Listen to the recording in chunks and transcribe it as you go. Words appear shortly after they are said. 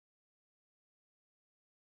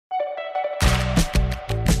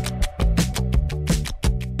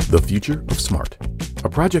The Future of Smart, a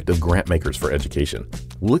project of grant makers for education,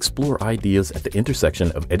 will explore ideas at the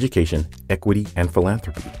intersection of education, equity, and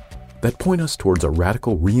philanthropy that point us towards a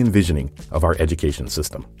radical re-envisioning of our education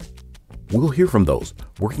system. We'll hear from those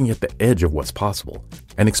working at the edge of what's possible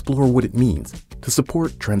and explore what it means to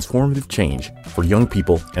support transformative change for young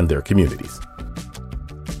people and their communities.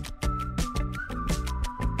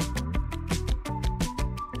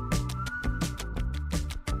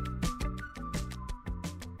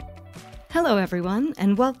 Hello, everyone,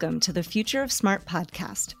 and welcome to the Future of Smart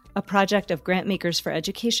podcast, a project of grant makers for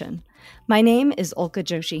education. My name is Olka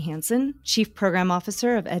Joshi Hansen, Chief Program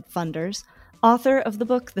Officer of Ed Funders, author of the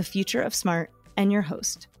book The Future of Smart, and your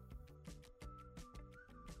host.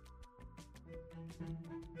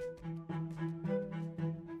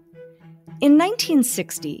 In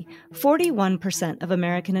 1960, 41% of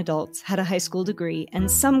American adults had a high school degree and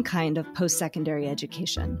some kind of post-secondary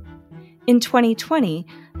education. In 2020,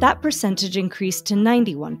 that percentage increased to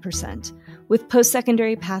 91%, with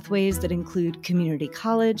post-secondary pathways that include community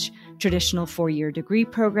college, traditional four-year degree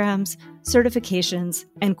programs, certifications,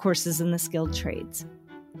 and courses in the skilled trades.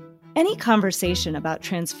 Any conversation about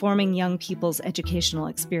transforming young people's educational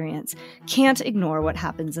experience can't ignore what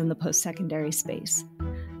happens in the post-secondary space.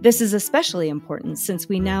 This is especially important since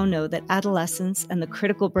we now know that adolescence and the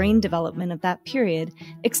critical brain development of that period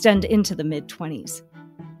extend into the mid-20s.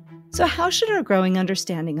 So how should our growing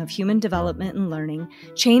understanding of human development and learning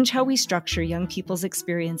change how we structure young people's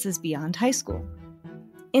experiences beyond high school?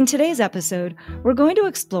 In today's episode, we're going to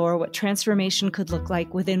explore what transformation could look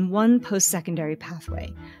like within one post-secondary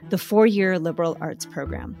pathway, the four-year liberal arts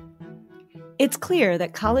program. It's clear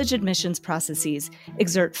that college admissions processes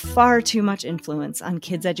exert far too much influence on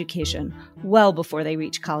kids' education well before they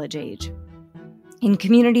reach college age. In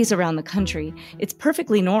communities around the country, it's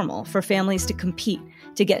perfectly normal for families to compete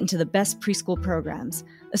to get into the best preschool programs,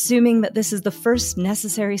 assuming that this is the first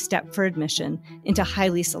necessary step for admission into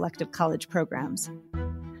highly selective college programs.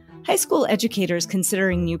 High school educators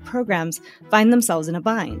considering new programs find themselves in a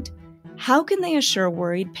bind. How can they assure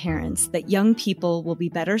worried parents that young people will be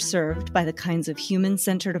better served by the kinds of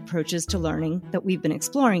human-centered approaches to learning that we've been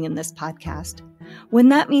exploring in this podcast, when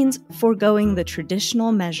that means foregoing the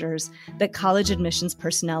traditional measures that college admissions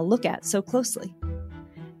personnel look at so closely?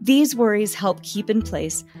 These worries help keep in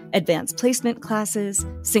place advanced placement classes,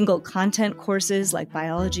 single content courses like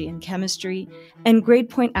biology and chemistry, and grade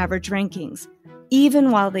point average rankings,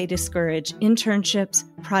 even while they discourage internships,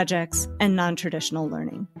 projects, and non-traditional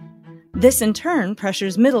learning. This in turn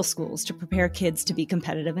pressures middle schools to prepare kids to be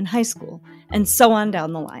competitive in high school, and so on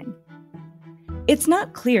down the line. It's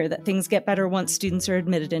not clear that things get better once students are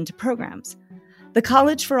admitted into programs. The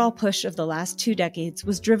College for All push of the last 2 decades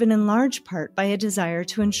was driven in large part by a desire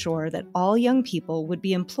to ensure that all young people would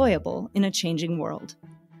be employable in a changing world.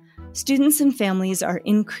 Students and families are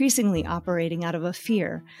increasingly operating out of a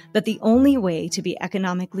fear that the only way to be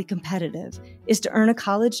economically competitive is to earn a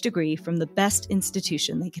college degree from the best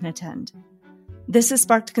institution they can attend. This has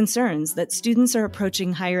sparked concerns that students are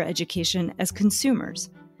approaching higher education as consumers.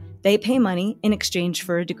 They pay money in exchange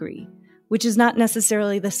for a degree, which is not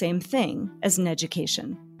necessarily the same thing as an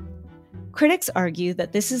education. Critics argue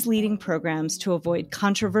that this is leading programs to avoid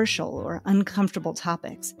controversial or uncomfortable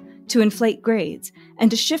topics, to inflate grades, and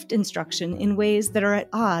to shift instruction in ways that are at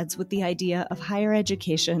odds with the idea of higher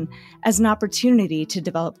education as an opportunity to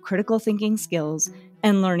develop critical thinking skills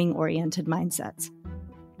and learning-oriented mindsets.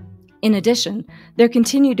 In addition, there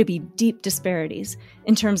continue to be deep disparities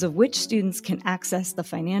in terms of which students can access the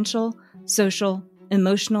financial, social,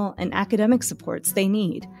 emotional, and academic supports they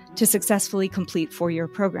need to successfully complete four-year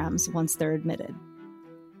programs once they're admitted.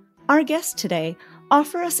 Our guests today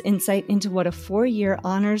offer us insight into what a four-year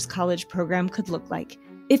honors college program could look like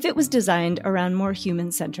if it was designed around more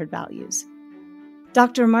human-centered values.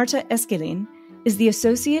 Dr. Marta Eskelin is the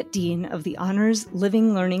Associate Dean of the Honors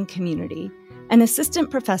Living Learning Community and Assistant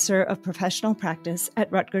Professor of Professional Practice at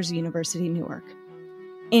Rutgers University, Newark.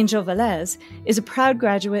 Angel Velez is a proud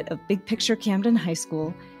graduate of Big Picture Camden High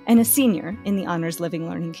School and a senior in the Honors Living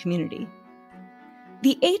Learning Community.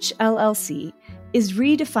 The HLLC is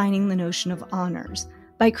redefining the notion of honors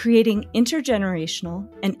by creating intergenerational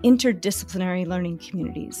and interdisciplinary learning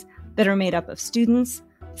communities that are made up of students,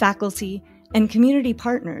 faculty, and community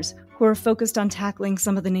partners who are focused on tackling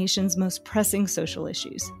some of the nation's most pressing social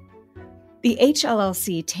issues. The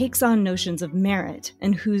HLLC takes on notions of merit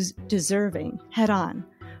and who's deserving head-on,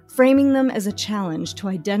 framing them as a challenge to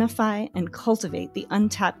identify and cultivate the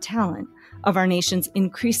untapped talent of our nation's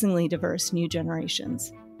increasingly diverse new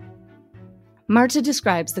generations. Marta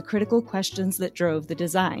describes the critical questions that drove the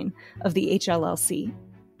design of the HLLC.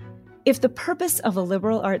 If the purpose of a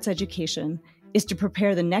liberal arts education is to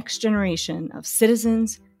prepare the next generation of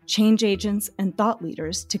citizens, change agents, and thought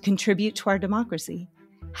leaders to contribute to our democracy,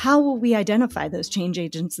 how will we identify those change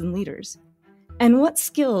agents and leaders? And what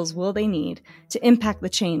skills will they need to impact the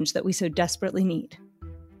change that we so desperately need?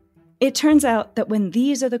 It turns out that when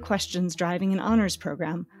these are the questions driving an honors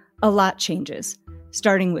program, a lot changes,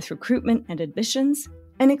 starting with recruitment and admissions,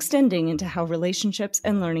 and extending into how relationships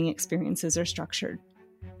and learning experiences are structured.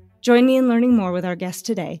 Join me in learning more with our guests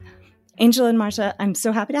today. Angela and Marta, I'm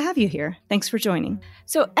so happy to have you here. Thanks for joining.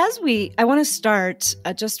 So I want to start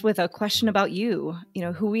just with a question about you. You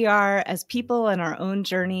know, who we are as people and our own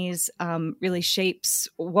journeys really shapes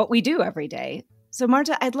what we do every day. So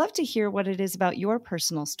Marta, I'd love to hear what it is about your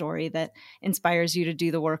personal story that inspires you to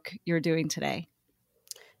do the work you're doing today.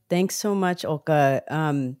 Thanks so much, Olga.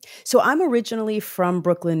 So I'm originally from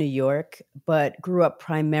Brooklyn, New York, but grew up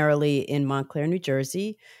primarily in Montclair, New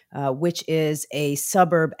Jersey, which is a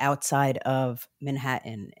suburb outside of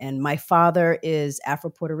Manhattan. And my father is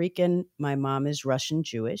Afro-Puerto Rican. My mom is Russian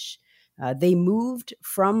Jewish. They moved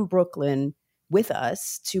from Brooklyn with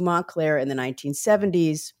us to Montclair in the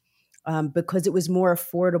 1970s. Because it was more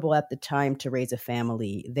affordable at the time to raise a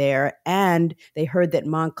family there. And they heard that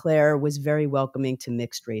Montclair was very welcoming to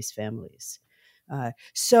mixed race families.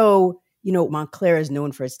 Montclair is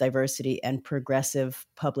known for its diversity and progressive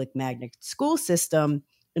public magnet school system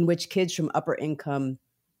in which kids from upper income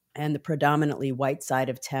and the predominantly white side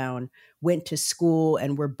of town went to school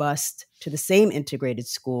and were bused to the same integrated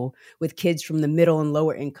school with kids from the middle and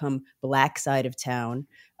lower income Black side of town.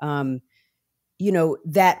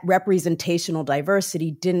 That representational diversity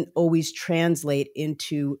didn't always translate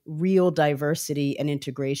into real diversity and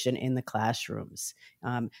integration in the classrooms.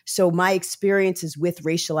 So my experiences with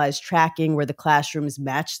racialized tracking, where the classrooms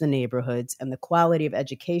match the neighborhoods, and the quality of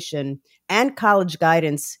education and college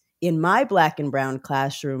guidance in my Black and brown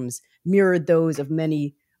classrooms mirrored those of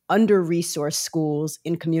many under-resourced schools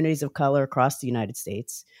in communities of color across the United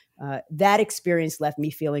States. That experience left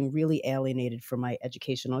me feeling really alienated from my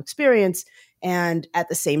educational experience. And at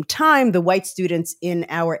the same time, the white students in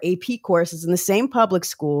our AP courses in the same public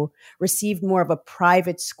school received more of a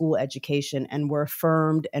private school education and were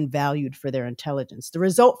affirmed and valued for their intelligence. The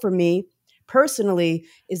result for me personally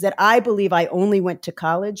is that I believe I only went to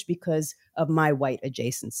college because of my white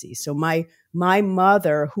adjacency. So my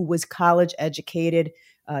mother, who was college educated,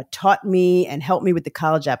 taught me and helped me with the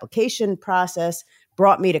college application process,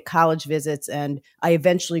 brought me to college visits, and I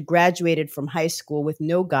eventually graduated from high school with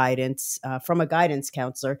no guidance from a guidance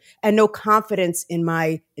counselor and no confidence in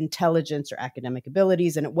my intelligence or academic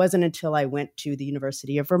abilities. And it wasn't until I went to the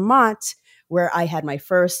University of Vermont where I had my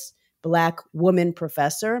first Black woman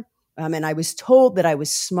professor, and I was told that I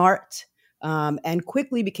was smart, and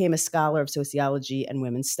quickly became a scholar of sociology and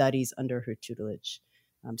women's studies under her tutelage.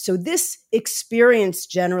 So this experience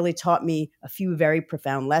generally taught me a few very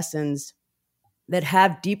profound lessons that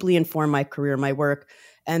have deeply informed my career, my work.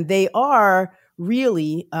 And they are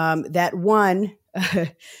really that one,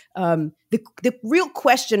 the real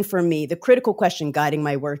question for me, the critical question guiding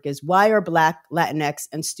my work is, why are Black, Latinx,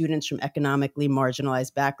 and students from economically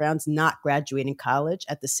marginalized backgrounds not graduating college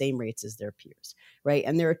at the same rates as their peers, right?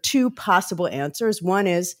 And there are two possible answers. One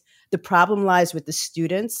is the problem lies with the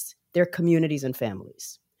students, their communities, and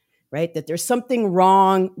families. Right? That there's something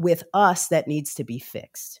wrong with us that needs to be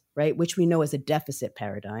fixed, right? Which we know is a deficit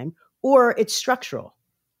paradigm, or it's structural,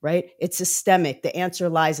 right? It's systemic. The answer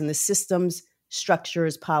lies in the systems,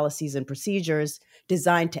 structures, policies, and procedures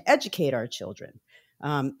designed to educate our children.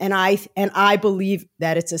 And I believe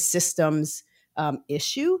that it's a systems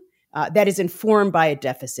issue that is informed by a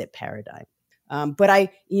deficit paradigm. But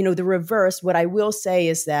the reverse, what I will say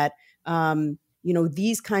is that,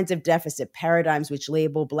 these kinds of deficit paradigms, which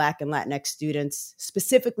label Black and Latinx students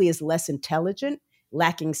specifically as less intelligent,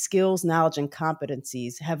 lacking skills, knowledge, and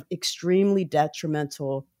competencies, have extremely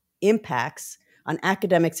detrimental impacts on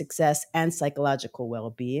academic success and psychological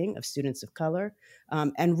well-being of students of color.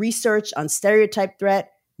 And research on stereotype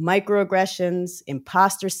threat, microaggressions,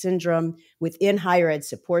 imposter syndrome within higher ed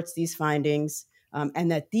supports these findings.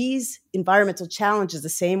 And that these environmental challenges, the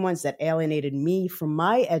same ones that alienated me from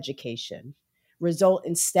my education, result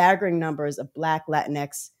in staggering numbers of Black,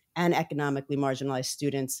 Latinx, and economically marginalized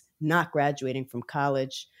students not graduating from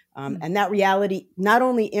college. And that reality not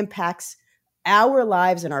only impacts our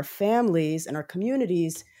lives and our families and our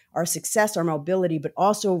communities, our success, our mobility, but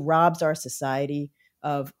also robs our society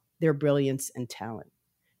of their brilliance and talent,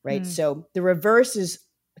 right? So the reverse is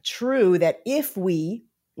true, that if we,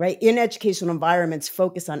 right, in educational environments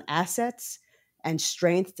focus on assets and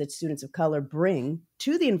strengths that students of color bring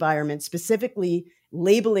to the environment, specifically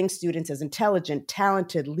labeling students as intelligent,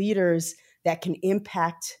 talented leaders that can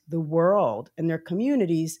impact the world and their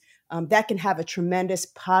communities, that can have a tremendous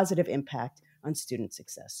positive impact on student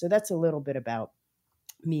success. So that's a little bit about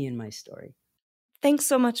me and my story. Thanks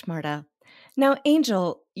so much, Marta. Now,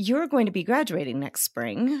 Angel, you're going to be graduating next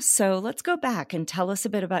spring, so let's go back and tell us a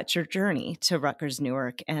bit about your journey to Rutgers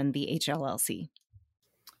Newark and the HLLC.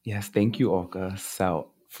 Yes, thank you, Olga.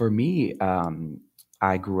 So for me,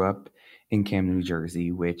 I grew up in Camden, New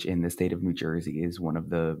Jersey, which in the state of New Jersey is one of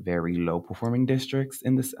the very low performing districts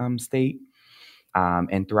in this state.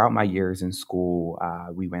 And throughout my years in school,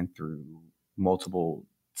 we went through multiple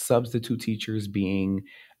substitute teachers being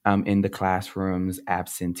in the classrooms,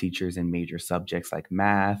 absent teachers in major subjects like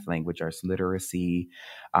math, language arts, literacy,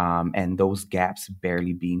 and those gaps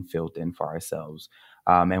barely being filled in for ourselves.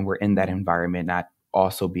 And we're in that environment, not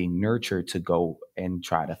also being nurtured to go and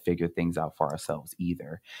try to figure things out for ourselves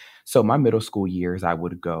either. So my middle school years, I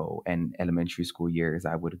would go, and elementary school years,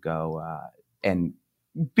 I would go and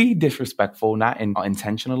be disrespectful, not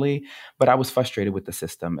intentionally, but I was frustrated with the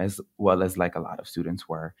system as well as like a lot of students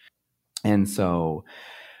were. And so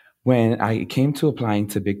when I came to applying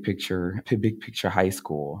to Big Picture High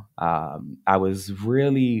School, I was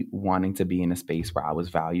really wanting to be in a space where I was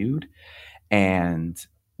valued. And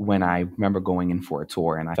when I remember going in for a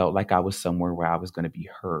tour and I felt like I was somewhere where I was going to be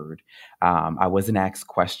heard, I wasn't asked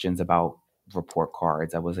questions about report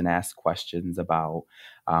cards. I wasn't asked questions about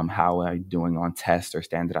how I'm doing on tests or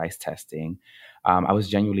standardized testing. I was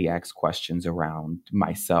genuinely asked questions around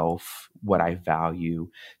myself, what I value,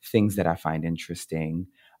 things that I find interesting,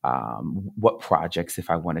 what projects, if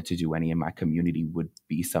I wanted to do any in my community, would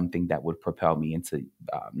be something that would propel me into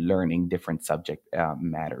learning different subject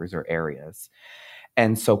matters or areas.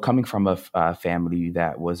 And so coming from a family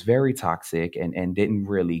that was very toxic and didn't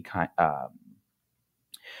really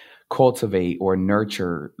cultivate or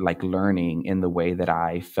nurture like learning in the way that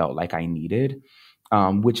I felt like I needed,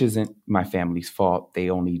 which isn't my family's fault. They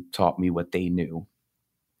only taught me what they knew.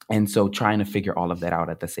 And so trying to figure all of that out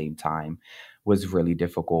at the same time was really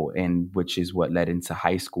difficult, and which is what led into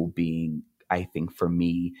high school being, I think, for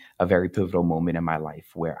me, a very pivotal moment in my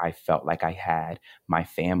life where I felt like I had my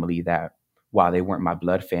family that, while they weren't my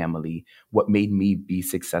blood family, what made me be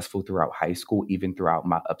successful throughout high school, even throughout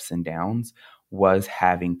my ups and downs, was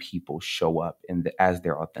having people show up as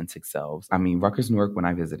their authentic selves. I mean, Rutgers Newark, when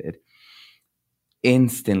I visited,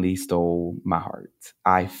 instantly stole my heart.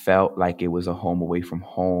 I felt like it was a home away from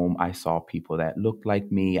home. I saw people that looked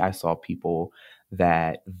like me. I saw people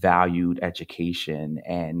that valued education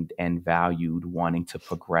and valued wanting to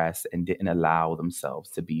progress and didn't allow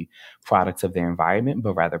themselves to be products of their environment,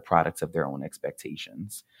 but rather products of their own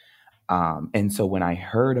expectations. And so when I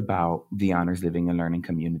heard about the Honors Living and Learning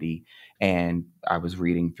Community and I was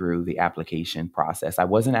reading through the application process, I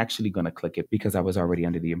wasn't actually going to click it because I was already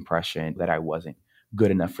under the impression that I wasn't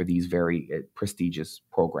good enough for these very prestigious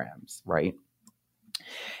programs, right?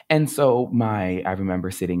 And so I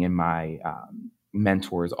remember sitting in my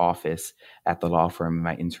mentor's office at the law firm,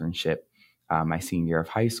 my internship, my senior year of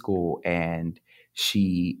high school, and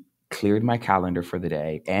she cleared my calendar for the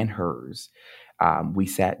day and hers. We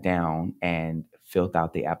sat down and filled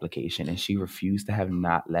out the application, and she refused to have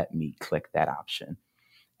not let me click that option.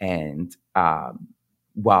 And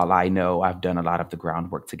while I know I've done a lot of the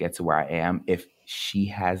groundwork to get to where I am, if she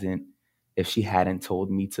hadn't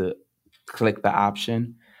told me to click the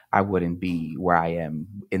option, I wouldn't be where I am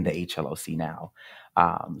in the HLOC now.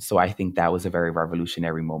 So I think that was a very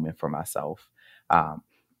revolutionary moment for myself.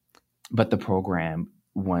 But the program,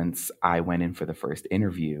 once I went in for the first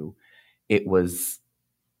interview, it was,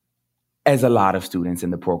 as a lot of students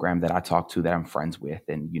in the program that I talked to that I'm friends with,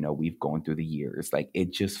 and, we've gone through the years, like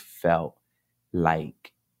it just felt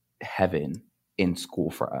like heaven in school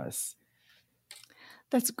for us.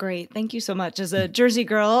 That's great. Thank you so much. As a Jersey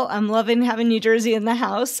girl, I'm loving having New Jersey in the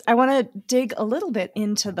house. I want to dig a little bit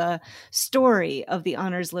into the story of the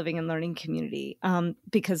Honors Living and Learning Community,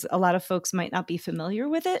 because a lot of folks might not be familiar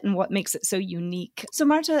with it and what makes it so unique. So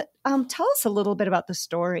Marta, tell us a little bit about the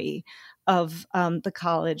story of the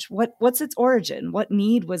college. What's its origin? What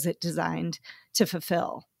need was it designed to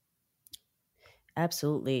fulfill?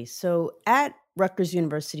 Absolutely. So at Rutgers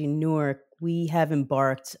University Newark, we have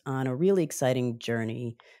embarked on a really exciting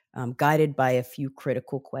journey, guided by a few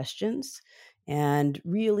critical questions. And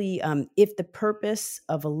really, if the purpose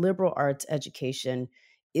of a liberal arts education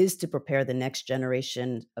is to prepare the next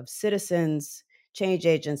generation of citizens, change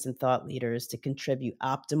agents, and thought leaders to contribute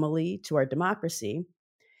optimally to our democracy,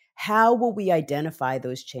 how will we identify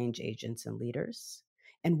those change agents and leaders?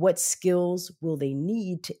 And what skills will they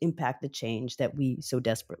need to impact the change that we so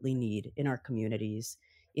desperately need in our communities,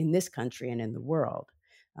 in this country, and in the world?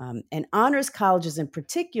 And honors colleges in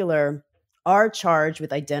particular are charged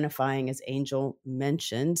with identifying, as Angel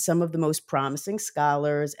mentioned, some of the most promising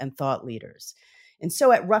scholars and thought leaders. And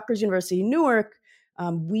so at Rutgers University, Newark,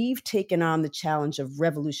 we've taken on the challenge of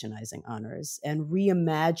revolutionizing honors and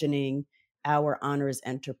reimagining our honors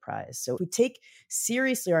enterprise. So if we take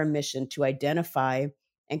seriously our mission to identify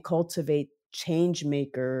and cultivate change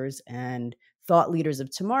makers and thought leaders of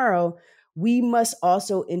tomorrow, we must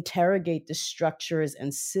also interrogate the structures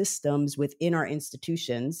and systems within our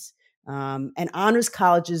institutions, and honors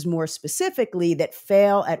colleges more specifically, that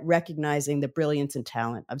fail at recognizing the brilliance and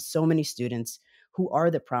talent of so many students who are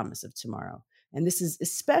the promise of tomorrow. And this is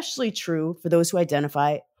especially true for those who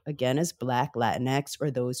identify, again, as Black, Latinx, or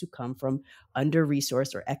those who come from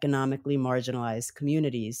under-resourced or economically marginalized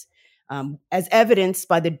communities, as evidenced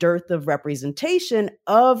by the dearth of representation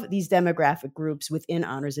of these demographic groups within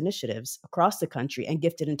honors initiatives across the country and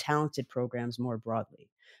gifted and talented programs more broadly.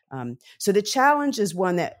 So the challenge is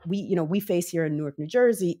one that we face here in Newark, New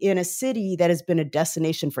Jersey, in a city that has been a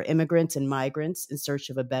destination for immigrants and migrants in search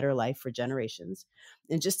of a better life for generations.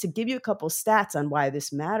 And just to give you a couple stats on why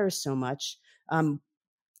this matters so much, in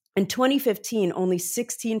 2015, only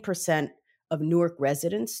 16% of Newark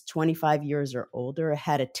residents 25 years or older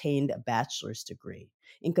had attained a bachelor's degree,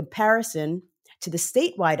 in comparison to the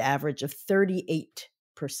statewide average of 38%.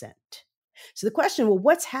 So the question, well,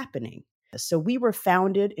 what's happening? So we were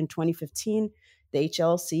founded in 2015, the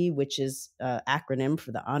HLC, which is an acronym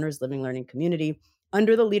for the Honors Living Learning Community,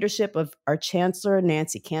 under the leadership of our Chancellor,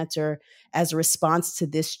 Nancy Cantor, as a response to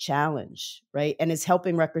this challenge, right? And is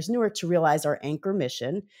helping Rutgers Newark to realize our anchor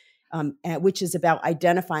mission, which is about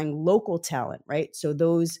identifying local talent, right? So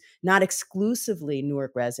those not exclusively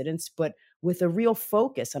Newark residents, but with a real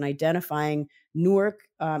focus on identifying Newark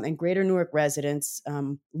and greater Newark residents,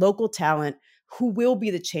 local talent who will be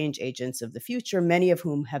the change agents of the future, many of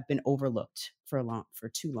whom have been overlooked for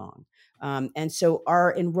too long. And so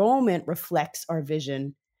our enrollment reflects our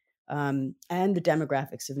vision and the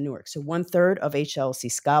demographics of Newark. So 1/3 of HLC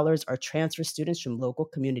scholars are transfer students from local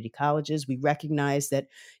community colleges. We recognize that,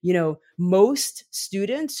 most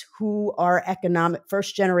students who are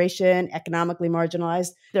first generation, economically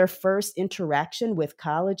marginalized, their first interaction with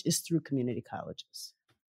college is through community colleges.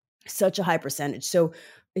 Such a high percentage. So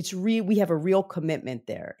we have a real commitment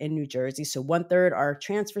there in New Jersey. So 1/3 are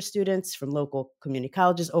transfer students from local community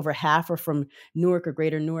colleges. Over half are from Newark or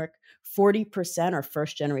greater Newark. 40% are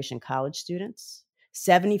first generation college students.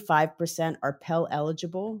 75% are Pell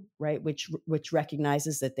eligible, right? Which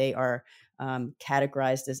recognizes that they are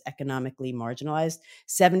categorized as economically marginalized.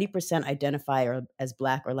 70% identify as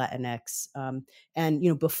Black or Latinx.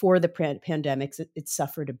 And before the pandemics, it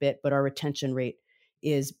suffered a bit, but our retention rate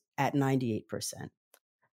is at 98%.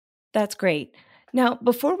 That's great. Now,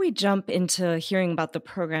 before we jump into hearing about the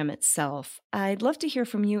program itself, I'd love to hear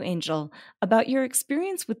from you, Angel, about your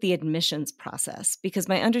experience with the admissions process, because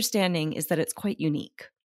my understanding is that it's quite unique.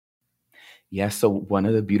 Yes. So one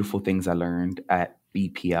of the beautiful things I learned at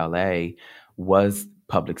BPLA was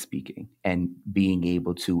public speaking and being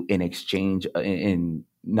able to, in exchange, in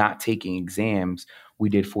not taking exams, we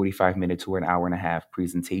did 45-minute to an hour and a half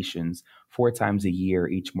presentations 4 times a year,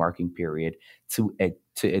 each marking period, to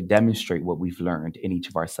demonstrate what we've learned in each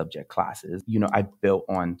of our subject classes. I built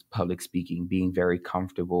on public speaking, being very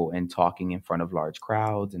comfortable and talking in front of large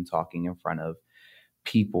crowds and talking in front of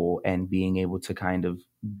people, and being able to kind of,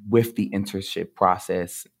 with the internship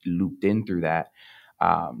process looped in through that,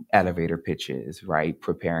 elevator pitches, right?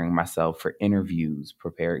 Preparing myself for interviews,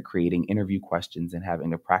 creating interview questions and having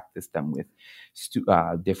to practice them with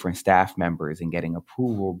different staff members and getting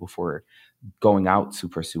approval before going out to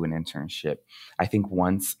pursue an internship. I think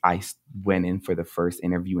once I went in for the first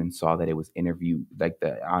interview and saw that it was like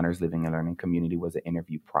the Honors Living and Learning Community was an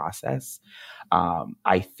interview process,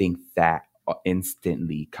 I think that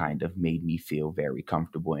instantly kind of made me feel very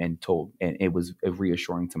comfortable and it was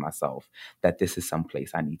reassuring to myself that this is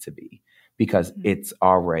someplace I need to be, because it's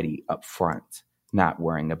already up front, not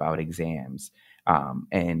worrying about exams.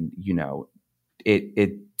 And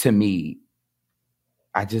it to me,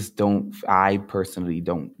 I personally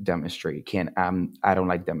don't demonstrate. I don't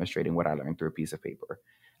like demonstrating what I learned through a piece of paper.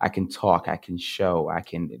 I can talk, I can show, I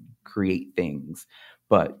can create things,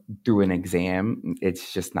 but through an exam,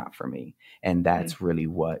 it's just not for me. And that's really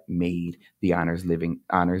what made the Honors Living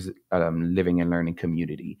and Learning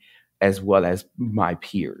Community, as well as my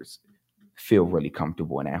peers, feel really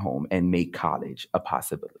comfortable and at home and make college a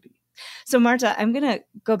possibility. So Marta, I'm going to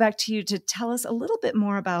go back to you to tell us a little bit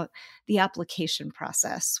more about the application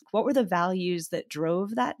process. What were the values that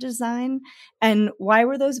drove that design? And why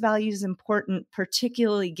were those values important,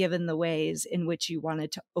 particularly given the ways in which you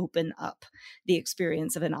wanted to open up the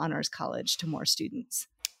experience of an honors college to more students?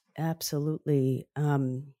 Absolutely.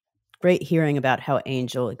 Great hearing about how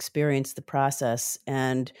Angel experienced the process.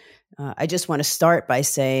 And I just want to start by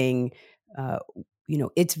saying,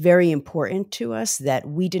 it's very important to us that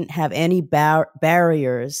we didn't have any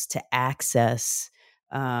barriers to access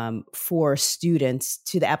for students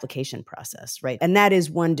to the application process, right? And that is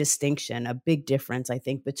one distinction, a big difference, I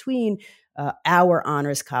think, between our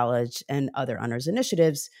honors college and other honors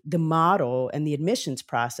initiatives. The model and the admissions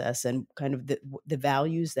process and kind of the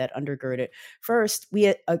values that undergird it. First, we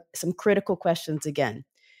had some critical questions again.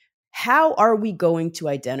 How are we going to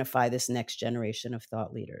identify this next generation of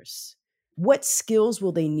thought leaders? What skills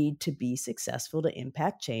will they need to be successful to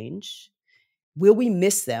impact change? Will we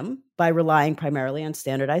miss them by relying primarily on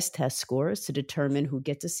standardized test scores to determine who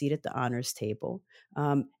gets a seat at the honors table?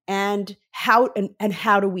 And how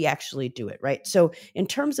do we actually do it, right? So in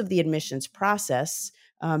terms of the admissions process,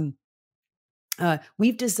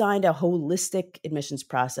 we've designed a holistic admissions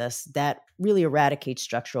process that really eradicates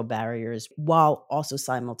structural barriers while also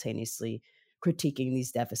simultaneously critiquing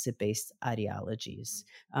these deficit-based ideologies.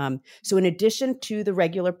 So in addition to the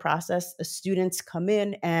regular process, students come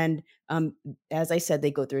in and, as I said,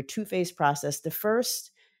 they go through a two-phase process. The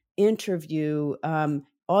first interview,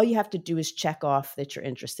 all you have to do is check off that you're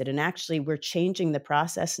interested. And actually, we're changing the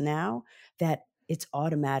process now that it's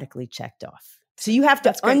automatically checked off. So you have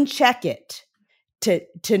to uncheck it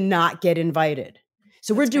to not get invited.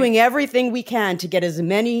 So we're doing everything we can to get as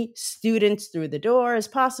many students through the door as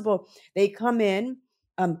possible. They come in,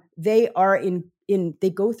 they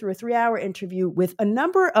go through a 3-hour interview with a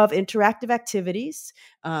number of interactive activities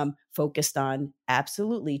focused on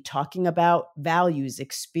absolutely talking about values,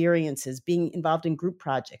 experiences, being involved in group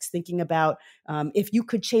projects, thinking about if you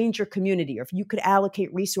could change your community or if you could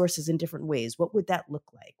allocate resources in different ways, what would that look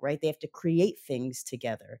like, right? They have to create things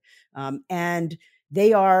together. And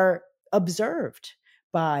they are observed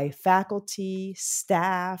by faculty,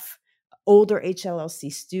 staff, older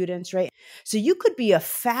HLLC students, right? So you could be a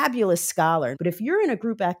fabulous scholar, but if you're in a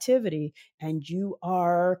group activity and you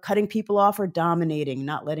are cutting people off or dominating,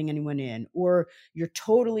 not letting anyone in, or you're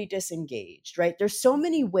totally disengaged, right? There's so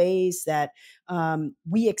many ways that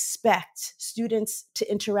we expect students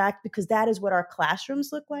to interact because that is what our classrooms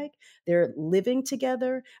look like. They're living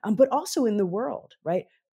together, but also in the world, right?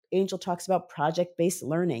 Angel talks about project-based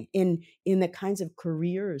learning in the kinds of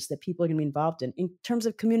careers that people are going to be involved in terms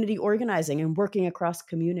of community organizing and working across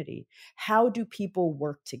community. How do people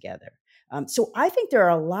work together? So I think there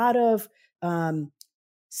are a lot of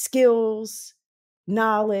skills,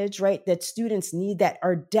 knowledge, right, that students need that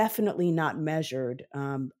are definitely not measured,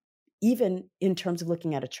 even in terms of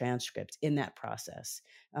looking at a transcript in that process.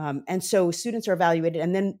 And so students are evaluated,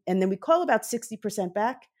 and then we call about 60%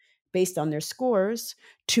 back based on their scores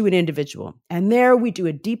to an individual. And there we do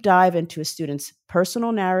a deep dive into a student's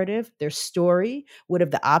personal narrative, their story, what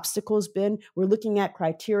have the obstacles been. We're looking at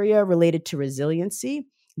criteria related to resiliency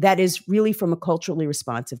that is really from a culturally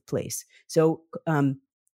responsive place. So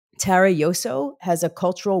Tara Yoso has a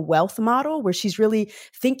cultural wealth model where she's really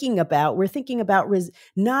thinking about,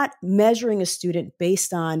 not measuring a student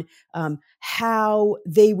based on how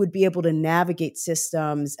they would be able to navigate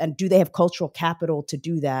systems and do they have cultural capital to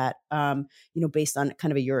do that, based on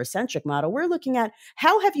kind of a Eurocentric model. We're looking at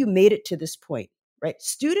how have you made it to this point, right?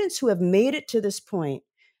 Students who have made it to this point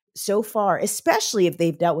so far, especially if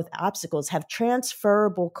they've dealt with obstacles, have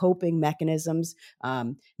transferable coping mechanisms,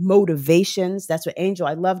 motivations. That's what, Angel,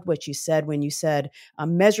 I loved what you said when you said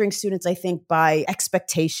measuring students, I think, by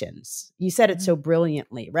expectations. You said it so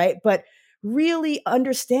brilliantly, right? But really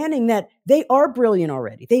understanding that they are brilliant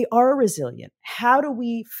already. They are resilient. How do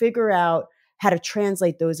we figure out how to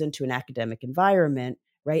translate those into an academic environment,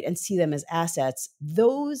 right? And see them as assets.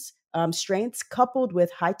 Those strengths coupled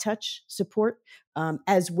with high touch support,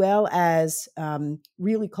 as well as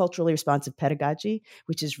really culturally responsive pedagogy,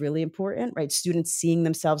 which is really important, right? Students seeing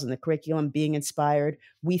themselves in the curriculum, being inspired,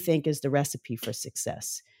 we think is the recipe for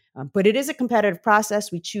success. But it is a competitive process.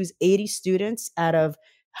 We choose 80 students out of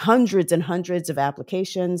hundreds and hundreds of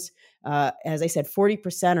applications. As I said,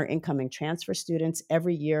 40% are incoming transfer students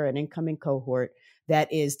every year, an incoming cohort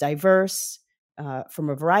that is diverse, from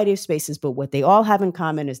a variety of spaces, but what they all have in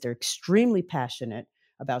common is they're extremely passionate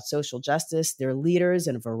about social justice. They're leaders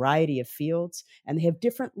in a variety of fields, and they have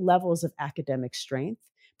different levels of academic strength,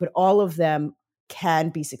 but all of them can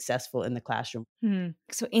be successful in the classroom.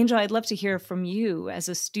 So, Angel, I'd love to hear from you as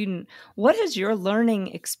a student. What has your learning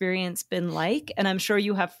experience been like? And I'm sure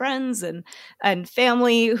you have friends and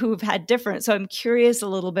family who've had different. So I'm curious a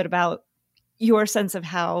little bit about your sense of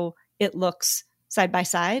how it looks side by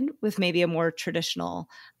side with maybe a more traditional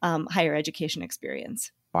higher education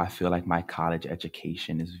experience. I feel like my college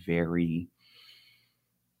education is very,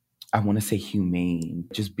 I want to say, humane.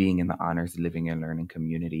 Just being in the honors living and learning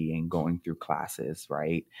community and going through classes,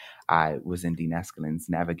 right? I was in Dean Escalin's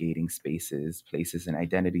navigating spaces, places, and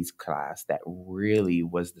identities class that really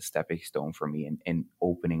was the stepping stone for me in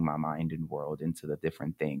opening my mind and world into the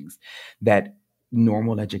different things that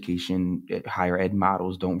normal education, higher ed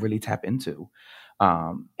models don't really tap into.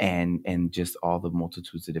 And just all the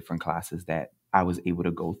multitudes of different classes that I was able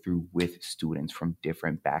to go through with students from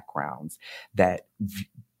different backgrounds that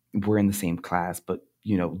we're in the same class, but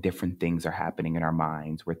different things are happening in our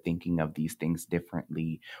minds. We're thinking of these things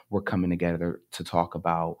differently. We're coming together to talk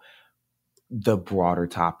about the broader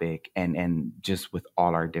topic and just with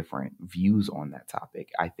all our different views on that topic.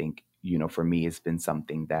 I think, for me, it's been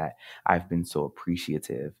something that I've been so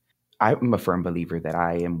appreciative. I'm a firm believer that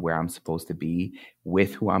I am where I'm supposed to be,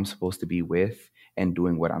 with who I'm supposed to be with, and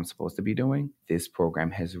doing what I'm supposed to be doing. This program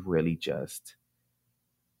has really just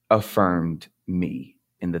affirmed me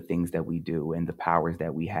in the things that we do and the powers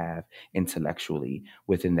that we have intellectually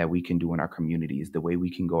within that we can do in our communities, the way we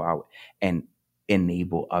can go out and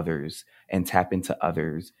enable others and tap into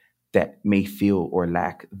others that may feel or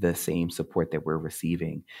lack the same support that we're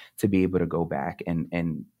receiving, to be able to go back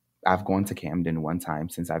and I've gone to Camden one time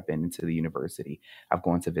since I've been into the university. I've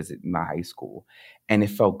gone to visit my high school, and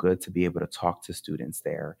it felt good to be able to talk to students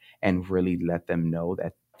there and really let them know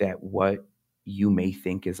that what you may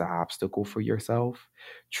think is an obstacle for yourself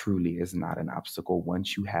truly is not an obstacle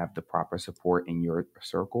once you have the proper support in your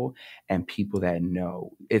circle and people that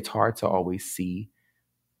know. It's hard to always see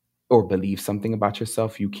or believe something about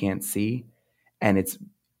yourself you can't see. And it's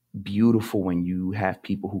beautiful when you have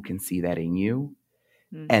people who can see that in you.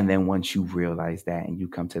 And then once you realize that and you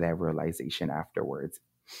come to that realization afterwards.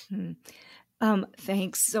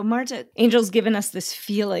 Thanks. So, Marta, Angel's given us this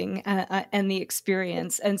feeling and the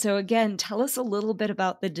experience. And so, again, tell us a little bit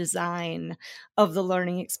about the design of the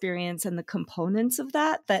learning experience and the components of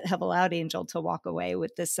that have allowed Angel to walk away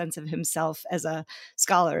with this sense of himself as a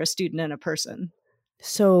scholar, a student, and a person.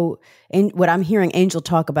 So, what I'm hearing Angel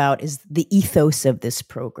talk about is the ethos of this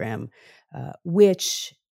program,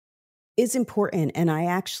 which is important. And I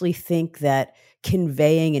actually think that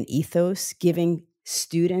conveying an ethos, giving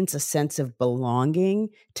students a sense of belonging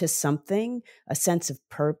to something, a sense of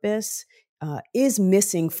purpose, is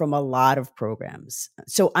missing from a lot of programs.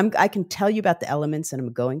 So I can tell you about the elements, and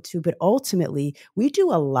I'm going to, but ultimately, we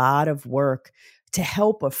do a lot of work to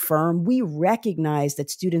help affirm. We recognize that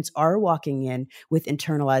students are walking in with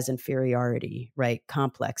internalized inferiority, right?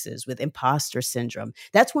 Complexes, with imposter syndrome.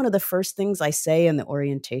 That's one of the first things I say in the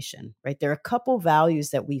orientation, right? There are a couple values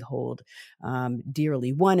that we hold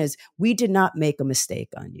dearly. One is, we did not make a mistake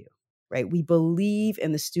on you. Right? We believe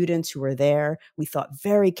in the students who are there. We thought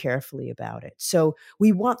very carefully about it. So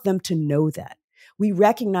we want them to know that. We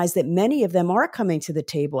recognize that many of them are coming to the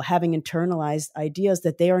table having internalized ideas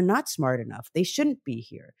that they are not smart enough. They shouldn't be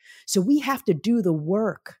here. So we have to do the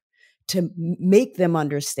work to make them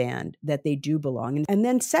understand that they do belong. And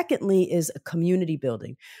then secondly is a community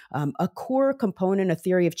building. A core component of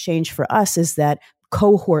theory of change for us is that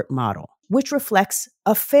cohort model, which reflects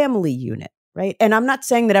a family unit. Right. And I'm not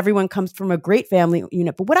saying that everyone comes from a great family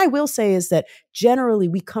unit, but what I will say is that generally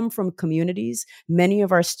we come from communities, many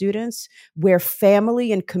of our students, where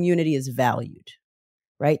family and community is valued.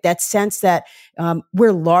 Right. That sense that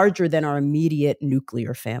we're larger than our immediate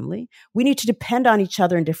nuclear family. We need to depend on each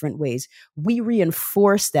other in different ways. We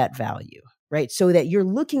reinforce that value. Right. So that you're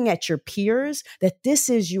looking at your peers, that this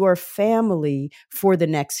is your family for the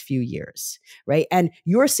next few years. Right. And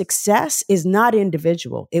your success is not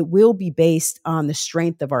individual. It will be based on the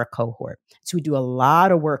strength of our cohort. So we do a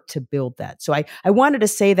lot of work to build that. So I wanted to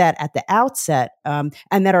say that at the outset, and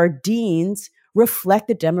that our deans reflect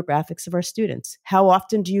the demographics of our students. How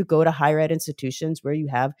often do you go to higher ed institutions where you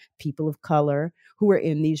have people of color who are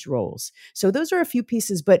in these roles? So those are a few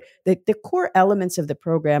pieces, but the core elements of the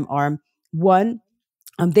program are, one,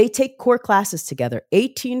 They take core classes together,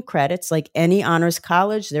 18 credits. Like any honors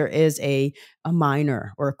college, there is a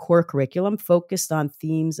minor or a core curriculum focused on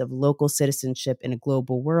themes of local citizenship in a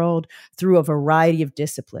global world through a variety of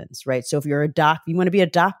disciplines, right? So if you're you want to be a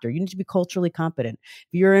doctor, you need to be culturally competent.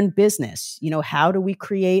 If you're in business, how do we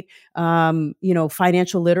create,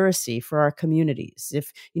 financial literacy for our communities?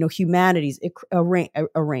 If, humanities,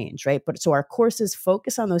 arrange, right? But so our courses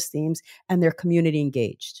focus on those themes and they're community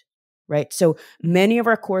engaged. Right. So many of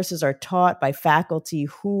our courses are taught by faculty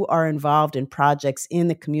who are involved in projects in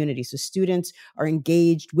the community. So students are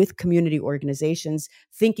engaged with community organizations,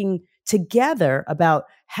 thinking together about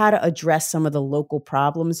how to address some of the local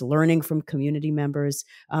problems, learning from community members.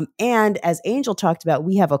 And as Angel talked about,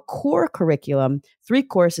 we have a core curriculum, 3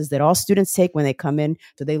 courses that all students take when they come in.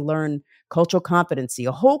 So they learn cultural competency,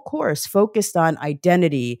 a whole course focused on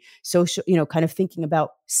identity, social, kind of thinking about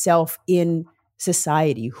self in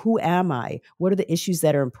society. Who am I? What are the issues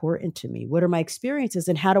that are important to me? What are my experiences?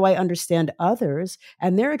 And how do I understand others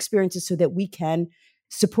and their experiences so that we can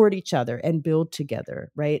support each other and build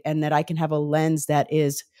together, right? And that I can have a lens that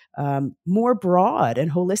is more broad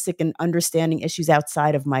and holistic in understanding issues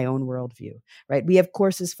outside of my own worldview, right? We have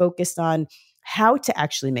courses focused on how to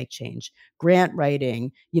actually make change, grant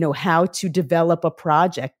writing, how to develop a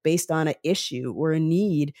project based on an issue or a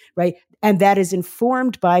need, right? And that is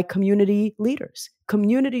informed by community leaders.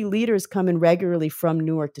 Community leaders come in regularly from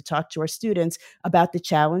Newark to talk to our students about the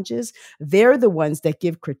challenges. They're the ones that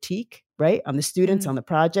give critique, right, on the students, on the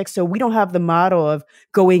project. So we don't have the model of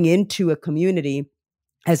going into a community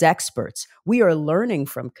as experts. We are learning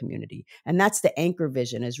from community. And that's the anchor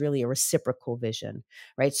vision, is really a reciprocal vision,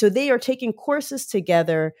 right? So they are taking courses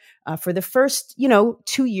together for the first,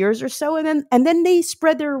 2 years or so. And then they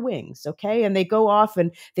spread their wings. Okay. And they go off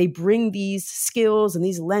and they bring these skills and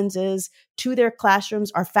these lenses to their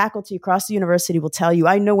classrooms. Our faculty across the university will tell you,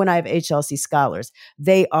 I know when I have HLC scholars,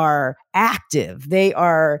 they are active. They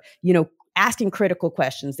are, asking critical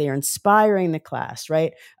questions. They are inspiring the class,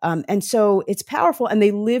 right? And so it's powerful, and they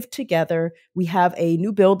live together. We have a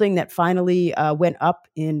new building that finally went up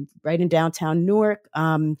right in downtown Newark.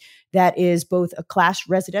 That is both a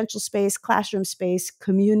residential space, classroom space,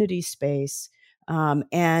 community space.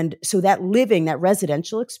 And so that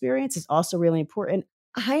residential experience is also really important.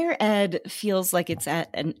 Higher ed feels like it's at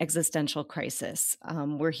an existential crisis.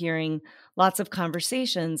 We're hearing lots of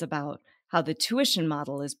conversations about how the tuition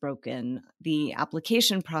model is broken, the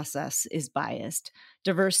application process is biased,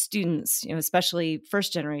 diverse students, especially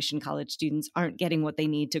first-generation college students, aren't getting what they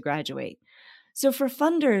need to graduate. So for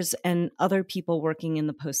funders and other people working in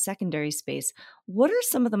the post-secondary space, what are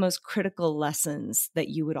some of the most critical lessons that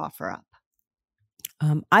you would offer up?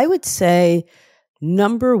 I would say,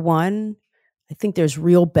 number one, I think there's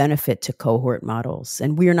real benefit to cohort models,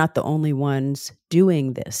 and we are not the only ones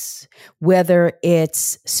doing this. Whether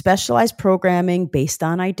it's specialized programming based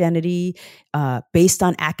on identity, based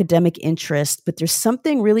on academic interest, but there's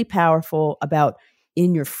something really powerful about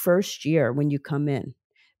in your first year when you come in,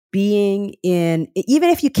 being in, even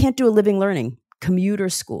if you can't do a living learning, commuter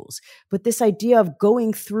schools, but this idea of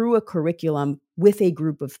going through a curriculum with a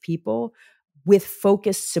group of people with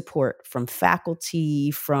focused support from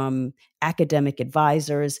faculty, from academic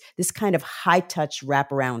advisors, this kind of high-touch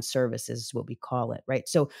wraparound services is what we call it, right?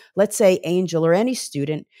 So let's say Angel or any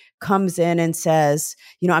student comes in and says,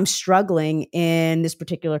 I'm struggling in this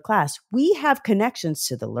particular class. We have connections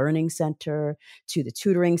to the learning center, to the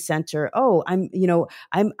tutoring center. Oh,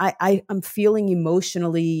 I'm feeling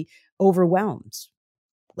emotionally overwhelmed.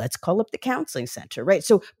 Let's call up the counseling center, right?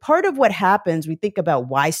 So part of what happens, we think about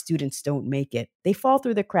why students don't make it. They fall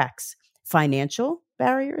through the cracks. Financial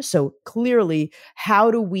barriers. So clearly, how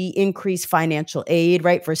do we increase financial aid,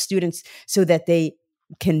 right, for students so that they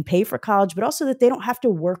can pay for college, but also that they don't have to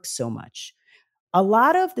work so much? A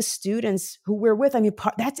lot of the students who we're with,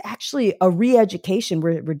 that's actually a re-education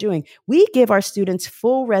we're doing. We give our students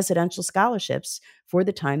full residential scholarships for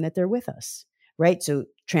the time that they're with us, right? So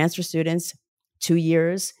transfer students, 2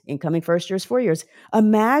 years, incoming first years, 4 years.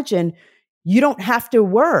 Imagine you don't have to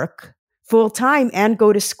work full time and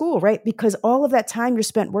go to school, right? Because all of that time you're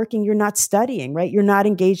spent working, you're not studying, right? You're not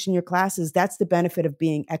engaged in your classes. That's the benefit of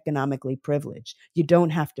being economically privileged. You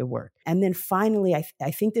don't have to work. And then finally,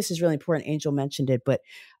 I think this is really important. Angel mentioned it, but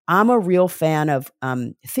I'm a real fan of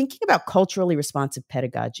thinking about culturally responsive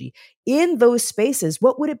pedagogy. In those spaces,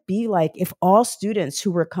 what would it be like if all students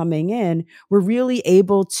who were coming in were really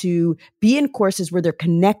able to be in courses where they're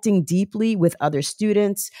connecting deeply with other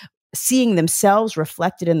students, seeing themselves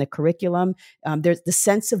reflected in the curriculum? There's the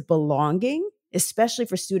sense of belonging, especially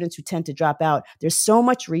for students who tend to drop out. There's so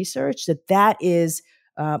much research that is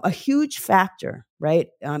a huge factor, right,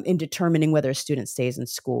 in determining whether a student stays in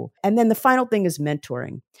school. And then the final thing is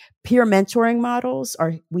mentoring. Peer mentoring models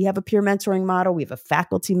we have a peer mentoring model, we have a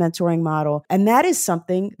faculty mentoring model, and that is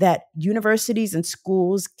something that universities and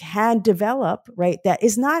schools can develop, right, that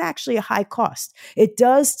is not actually a high cost. It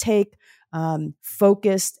does take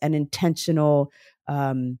focused and intentional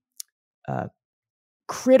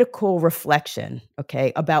critical reflection,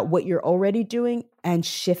 okay, about what you're already doing and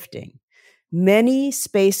shifting. Many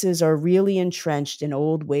spaces are really entrenched in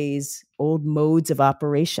old ways, old modes of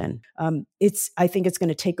operation. I think it's going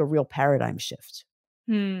to take a real paradigm shift.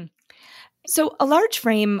 So, a large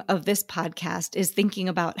frame of this podcast is thinking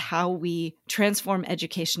about how we transform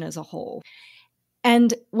education as a whole.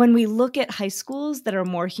 And when we look at high schools that are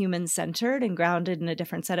more human-centered and grounded in a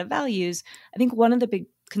different set of values, I think one of the big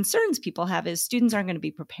concerns people have is students aren't going to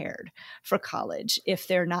be prepared for college if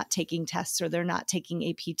they're not taking tests or they're not taking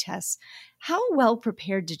AP tests. How well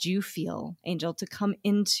prepared did you feel, Angel, to come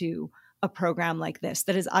into a program like this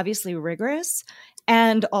that is obviously rigorous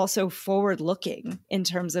and also forward-looking in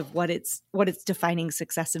terms of what it's defining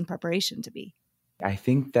success and preparation to be? I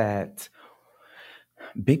think that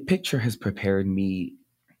big picture has prepared me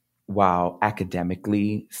while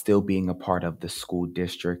academically still being a part of the school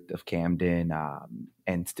district of Camden,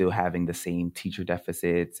 and still having the same teacher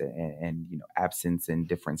deficits and absence in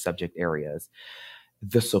different subject areas.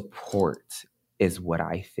 The support is what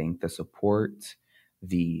I think. The support,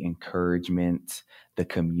 the encouragement, the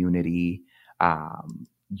community.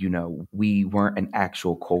 We weren't an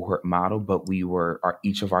actual cohort model, but we were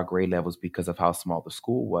each of our grade levels, because of how small the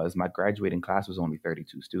school was. My graduating class was only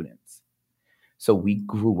 32 students. So we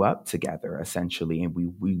grew up together essentially, and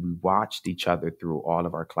we watched each other through all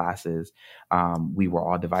of our classes. We were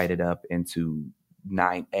all divided up into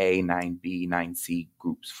 9A, 9B, 9C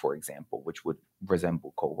groups, for example, which would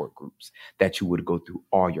resemble cohort groups that you would go through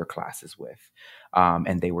all your classes with.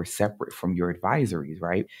 And they were separate from your advisories,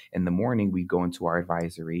 right? In the morning, we'd go into our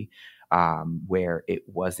advisory, where it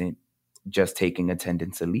wasn't just taking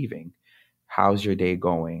attendance and leaving. How's your day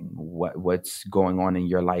going? What's going on in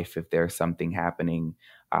your life? If there's something happening,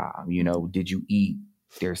 did you eat?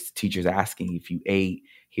 There's teachers asking if you ate.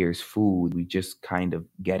 Here's food. We just kind of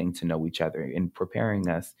getting to know each other and preparing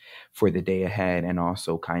us for the day ahead, and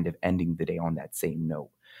also kind of ending the day on that same note.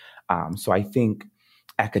 So I think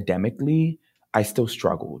academically, I still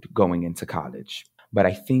struggled going into college, but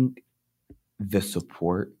I think the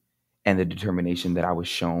support and the determination that I was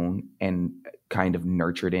shown and kind of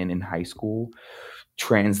nurtured in high school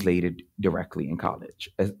translated directly in college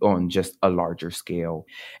on just a larger scale.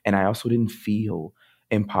 And I also didn't feel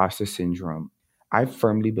imposter syndrome. I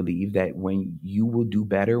firmly believe that when you will do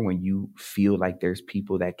better, when you feel like there's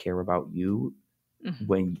people that care about you,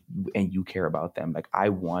 and you care about them. Like, I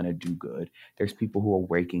want to do good. There's people who are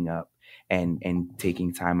waking up and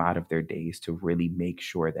taking time out of their days to really make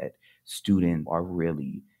sure that students are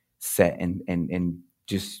really set and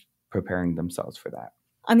just preparing themselves for that.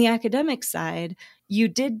 On the academic side, you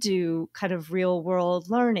did do kind of real world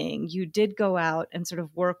learning. You did go out and sort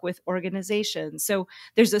of work with organizations. So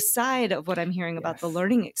there's a side of what I'm hearing about the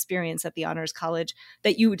learning experience at the Honors College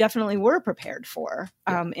that you definitely were prepared for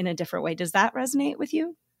in a different way. Does that resonate with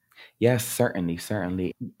you? Yes, certainly,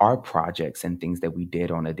 certainly. Our projects and things that we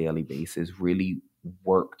did on a daily basis really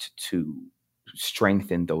worked to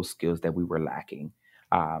strengthen those skills that we were lacking,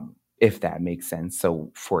 if that makes sense.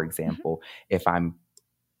 So, for example, if I'm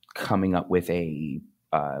coming up with a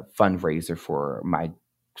fundraiser for my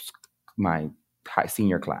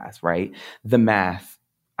senior class, right? The math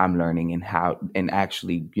I'm learning and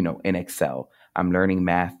actually, in Excel, I'm learning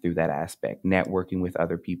math through that aspect, networking with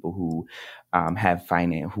other people who have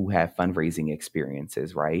fundraising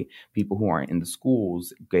experiences, right? People who aren't in the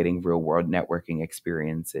schools, getting real world networking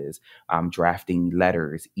experiences, drafting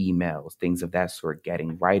letters, emails, things of that sort,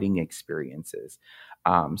 getting writing experiences.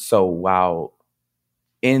 So while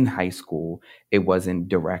in high school, it wasn't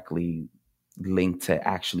directly linked to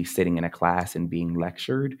actually sitting in a class and being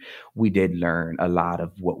lectured, we did learn a lot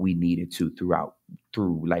of what we needed to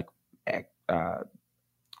through like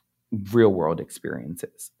real world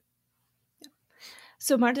experiences.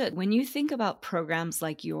 So, Marta, when you think about programs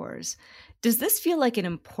like yours, does this feel like an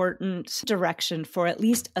important direction for at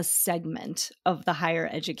least a segment of the higher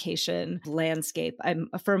education landscape? I'm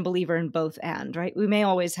a firm believer in both and, right? We may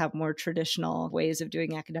always have more traditional ways of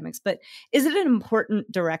doing academics, but is it an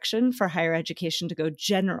important direction for higher education to go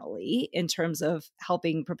generally in terms of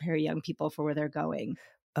helping prepare young people for where they're going?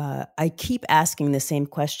 I keep asking the same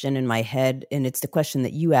question in my head, and it's the question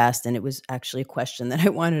that you asked, and it was actually a question that I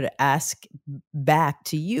wanted to ask back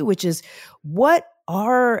to you, which is, what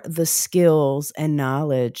are the skills and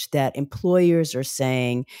knowledge that employers are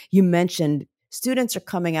saying? You mentioned students are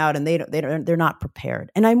coming out and they're not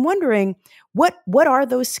prepared. And I'm wondering, what are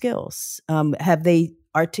those skills? Have they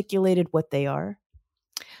articulated what they are?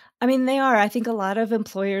 I mean, they are. I think a lot of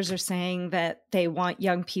employers are saying that they want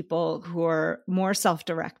young people who are more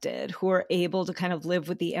self-directed, who are able to kind of live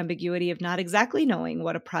with the ambiguity of not exactly knowing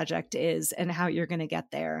what a project is and how you're going to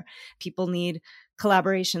get there. People need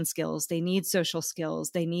collaboration skills. They need social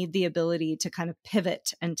skills. They need the ability to kind of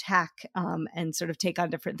pivot and tack and sort of take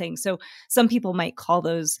on different things. So some people might call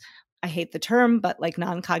those, I hate the term, but like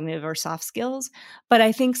non-cognitive or soft skills. But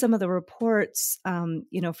I think some of the reports, from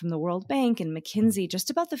the World Bank and McKinsey, just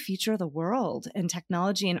about the future of the world and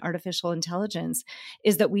technology and artificial intelligence,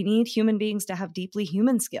 is that we need human beings to have deeply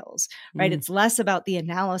human skills, right? It's less about the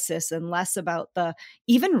analysis and less about the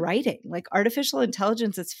even writing. Like artificial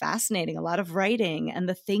intelligence is fascinating. A lot of writing and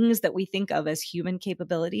the things that we think of as human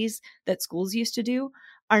capabilities that schools used to do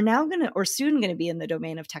are now soon going to be in the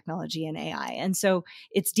domain of technology and AI. And so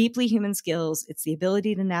it's deeply human skills. It's the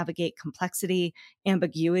ability to navigate complexity,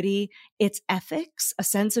 ambiguity. It's ethics, a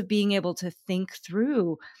sense of being able to think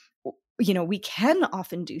through, we can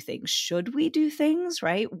often do things. Should we do things,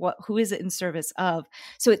 right? Who is it in service of?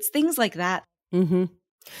 So it's things like that. Mm-hmm.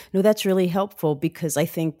 No, that's really helpful, because I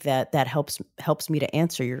think that helps me to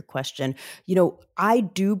answer your question. I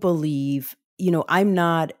do believe,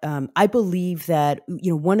 I believe that,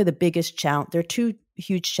 one of the biggest there are two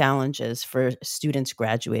huge challenges for students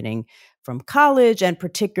graduating from college, and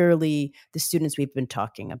particularly the students we've been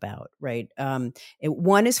talking about, right?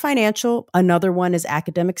 One is financial, another one is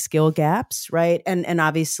academic skill gaps, right? And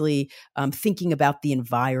obviously thinking about the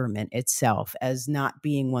environment itself as not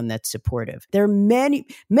being one that's supportive. There are many,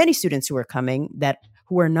 many students who are coming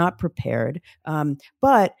who are not prepared,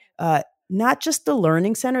 but not just the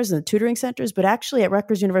learning centers and the tutoring centers, but actually at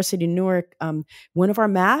Rutgers University in Newark, one of our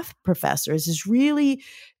math professors is really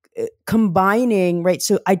combining, right?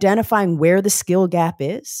 So identifying where the skill gap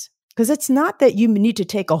is. Because it's not that you need to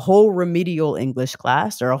take a whole remedial English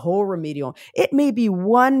class or a whole remedial, it may be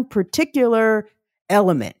one particular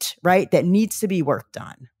element, right, that needs to be worked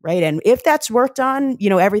on, right? And if that's worked on,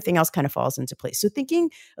 everything else kind of falls into place. So thinking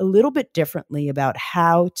a little bit differently about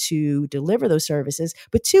how to deliver those services.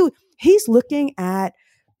 But two, he's looking at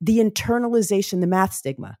the internalization, the math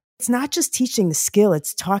stigma. It's not just teaching the skill,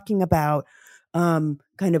 it's talking about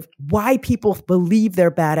kind of why people believe they're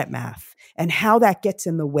bad at math and how that gets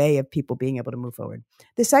in the way of people being able to move forward.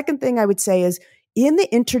 The second thing I would say is, in the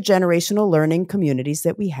intergenerational learning communities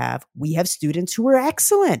that we have students who are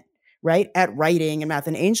excellent, right, at writing and math.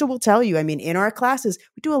 And Angel will tell you, in our classes,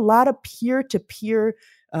 we do a lot of peer-to-peer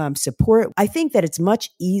support. I think that it's much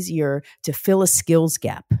easier to fill a skills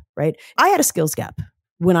gap, right? I had a skills gap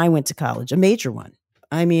when I went to college, a major one.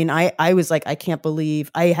 I was like, I can't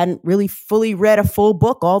believe I hadn't really fully read a full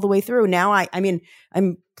book all the way through. Now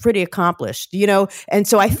I'm pretty accomplished, And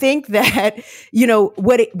so I think that,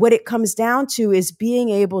 what it comes down to is being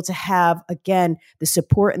able to have, again, the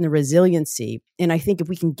support and the resiliency. And I think if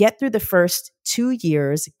we can get through the first 2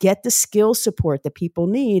 years, get the skill support that people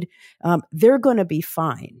need, they're going to be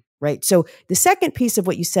fine. Right. So the second piece of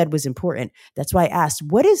what you said was important. That's why I asked,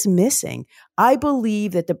 what is missing? I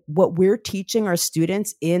believe that what we're teaching our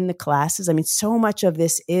students in the classes, so much of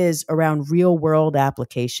this is around real world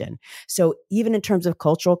application. So even in terms of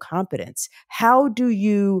cultural competence, how do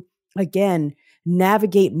you, again,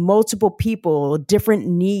 navigate multiple people, different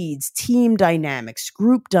needs, team dynamics,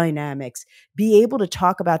 group dynamics, be able to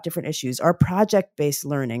talk about different issues, our project-based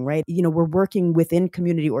learning, right? We're working within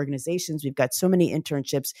community organizations. We've got so many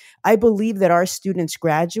internships. I believe that our students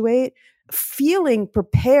graduate feeling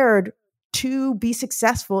prepared to be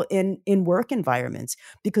successful in work environments,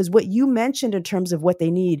 because what you mentioned in terms of what they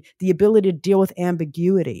need, the ability to deal with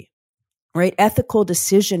ambiguity, right? Ethical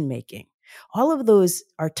decision making. All of those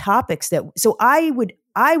are topics so I would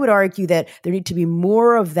argue that there need to be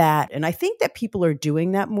more of that. And I think that people are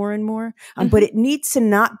doing that more and more, but it needs to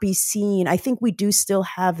not be seen. I think we do still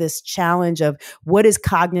have this challenge of what is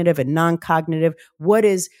cognitive and non-cognitive, what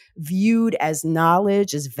is viewed as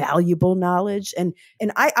knowledge, as valuable knowledge. And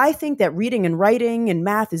I think that reading and writing and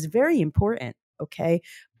math is very important. Okay.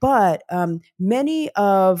 But many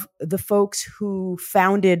of the folks who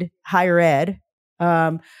founded higher ed,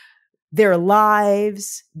 their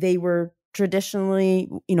lives, they were traditionally,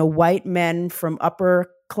 white men from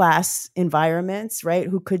upper class environments, right,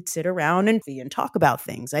 who could sit around and talk about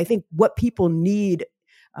things. I think what people need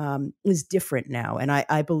is different now. And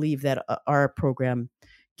I believe that our program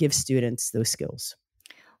gives students those skills.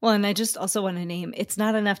 Well, and I just also want to name, it's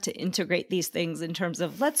not enough to integrate these things in terms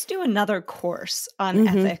of let's do another course on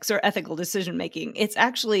ethics or ethical decision making. It's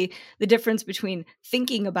actually the difference between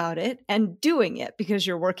thinking about it and doing it because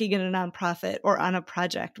you're working in a nonprofit or on a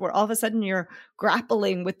project where all of a sudden you're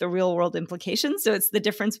grappling with the real world implications. So it's the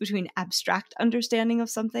difference between abstract understanding of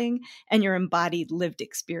something and your embodied lived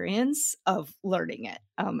experience of learning it.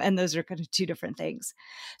 And those are kind of two different things.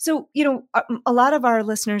 So, a lot of our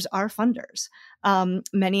listeners are funders.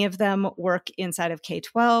 Many of them work inside of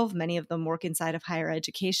K-12. Many of them work inside of higher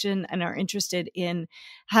education and are interested in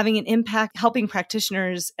having an impact, helping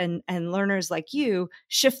practitioners and learners like you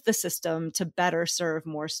shift the system to better serve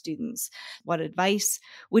more students. What advice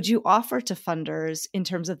would you offer to funders in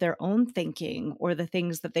terms of their own thinking or the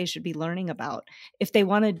things that they should be learning about if they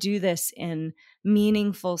want to do this in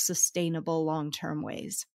meaningful, sustainable, long-term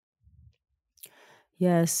ways?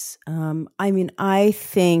 Yes. I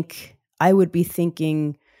think I would be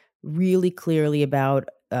thinking really clearly about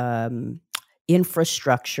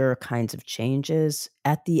infrastructure kinds of changes.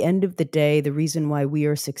 At the end of the day, the reason why we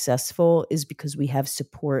are successful is because we have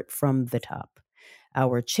support from the top.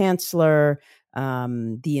 Our chancellor,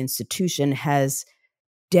 the institution has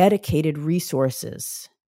dedicated resources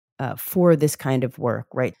for this kind of work,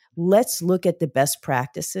 right? Let's look at the best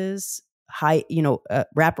practices,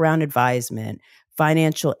 wraparound advisement,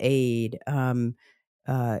 financial aid,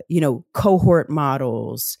 cohort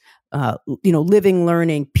models, living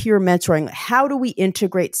learning, peer mentoring. How do we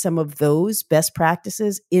integrate some of those best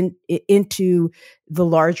practices into the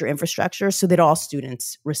larger infrastructure so that all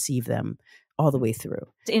students receive them all the way through?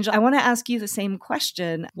 Angel, I want to ask you the same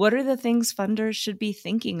question. What are the things funders should be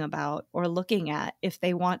thinking about or looking at if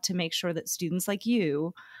they want to make sure that students like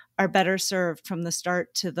you are better served from the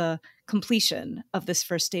start to the completion of this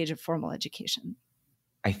first stage of formal education?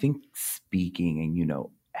 I think speaking and,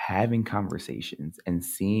 having conversations and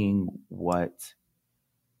seeing what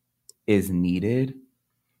is needed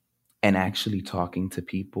and actually talking to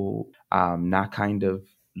people, not kind of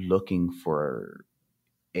looking for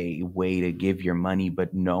a way to give your money,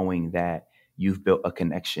 but knowing that you've built a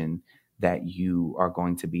connection that you are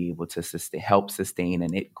going to be able to help sustain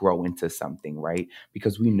and it grow into something, right?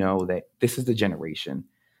 Because we know that this is the generation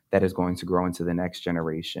that is going to grow into the next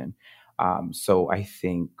generation. So I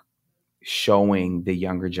think showing the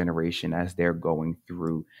younger generation as they're going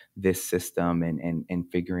through this system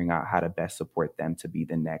and figuring out how to best support them to be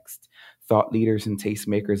the next thought leaders and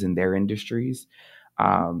tastemakers in their industries.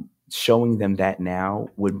 Showing them that now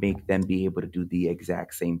would make them be able to do the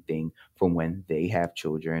exact same thing from when they have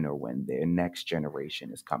children or when their next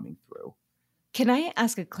generation is coming through. Can I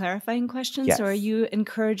ask a clarifying question? Yes. So are you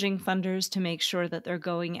encouraging funders to make sure that they're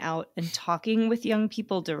going out and talking with young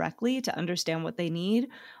people directly to understand what they need?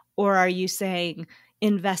 Or are you saying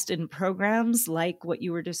invest in programs like what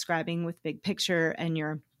you were describing with Big Picture and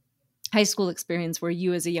your high school experience where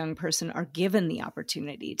you as a young person are given the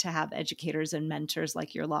opportunity to have educators and mentors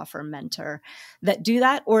like your law firm mentor that do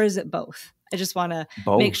that? Or is it both? I just want to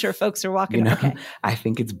make sure folks are walking. Okay. I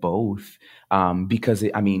think it's both because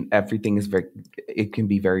everything is it can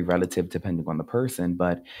be very relative depending on the person,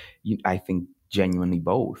 but I think genuinely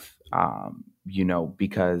both,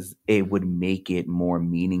 because it would make it more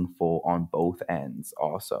meaningful on both ends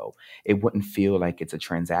also. It wouldn't feel like it's a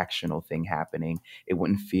transactional thing happening. It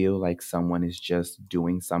wouldn't feel like someone is just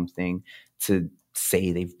doing something to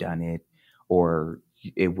say they've done it, or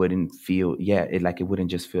it wouldn't feel, it wouldn't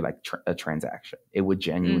just feel like a transaction. It would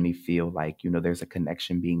genuinely feel like, there's a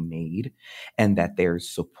connection being made and that there's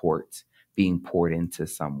support being poured into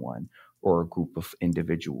someone or a group of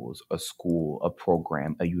individuals, a school, a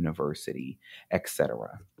program, a university,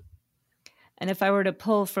 etc. And if I were to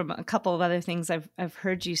pull from a couple of other things I've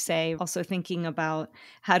heard you say, also thinking about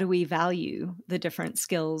how do we value the different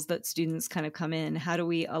skills that students kind of come in? How do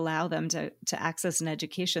we allow them to access an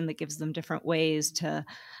education that gives them different ways to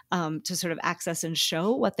sort of access and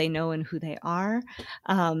show what they know and who they are?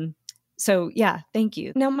 So yeah, thank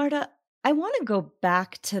you. Now, Marta, I want to go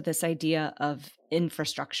back to this idea of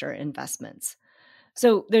infrastructure investments.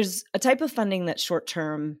 So there's a type of funding that's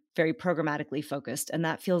short-term, very programmatically focused, and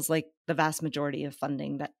that feels like the vast majority of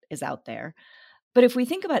funding that is out there. But if we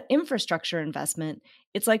think about infrastructure investment,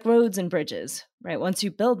 it's like roads and bridges, right? Once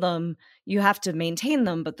you build them, you have to maintain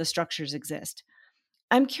them, but the structures exist.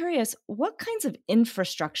 I'm curious, what kinds of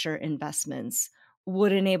infrastructure investments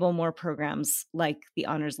would enable more programs like the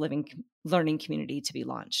Honors Learning Community to be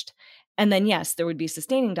launched? And then, yes, there would be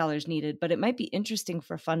sustaining dollars needed, but it might be interesting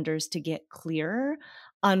for funders to get clearer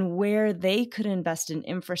on where they could invest in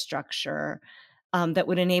infrastructure that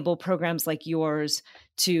would enable programs like yours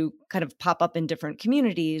to kind of pop up in different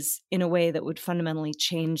communities in a way that would fundamentally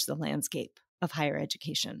change the landscape of higher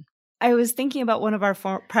education. I was thinking about one of our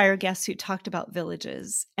prior guests who talked about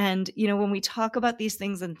villages. And, when we talk about these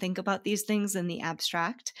things and think about these things in the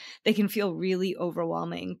abstract, they can feel really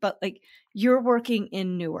overwhelming. But you're working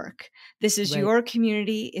in Newark. This is your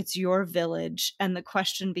community. It's your village. And the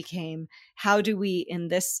question became, how do we in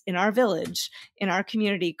our village, in our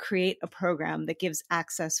community, create a program that gives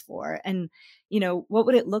access for? And, what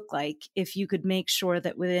would it look like if you could make sure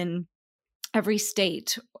that within every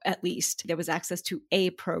state, at least, there was access to a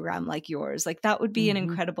program like yours? That would be an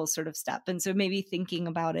incredible sort of step. And so maybe thinking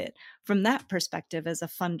about it from that perspective as a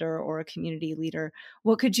funder or a community leader,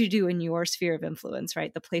 what could you do in your sphere of influence,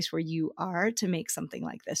 right? The place where you are, to make something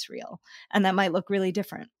like this real. And that might look really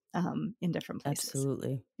different in different places.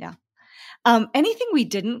 Absolutely. Yeah. Anything we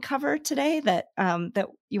didn't cover today that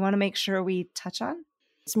you want to make sure we touch on?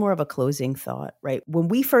 It's more of a closing thought, right? When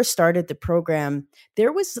we first started the program,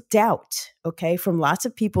 there was doubt, from lots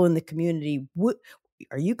of people in the community.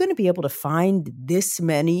 Are you going to be able to find this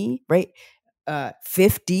many, right?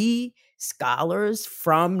 50 scholars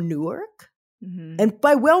from Newark? Mm-hmm. And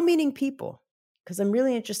by well-meaning people, because I'm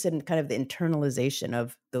really interested in kind of the internalization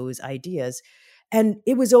of those ideas. And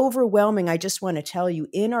it was overwhelming. I just want to tell you,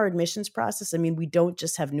 in our admissions process, we don't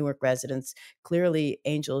just have Newark residents, clearly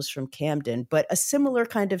Angel's from Camden, but a similar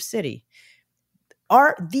kind of city.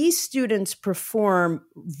 These students perform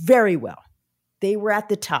very well. They were at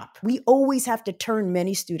the top. We always have to turn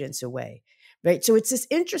many students away, right? So it's this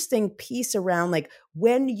interesting piece around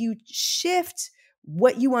when you shift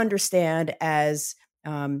what you understand as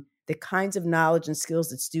the kinds of knowledge and skills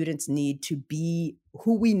that students need to be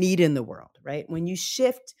who we need in the world, right? When you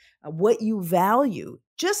shift what you value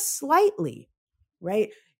just slightly,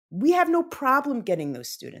 right? We have no problem getting those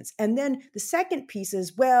students. And then the second piece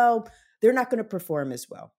is, they're not going to perform as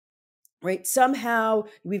well, right? Somehow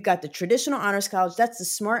we've got the traditional honors college, that's the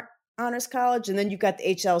smart honors college. And then you've got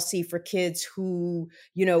the HLC for kids who,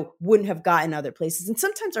 wouldn't have gotten other places. And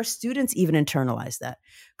sometimes our students even internalize that.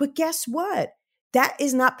 But guess what? That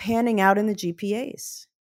is not panning out in the GPAs,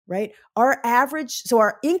 right? Our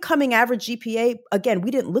incoming average GPA, again,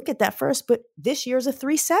 we didn't look at that first, but this year's a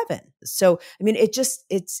 3.7. So,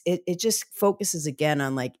 it just focuses again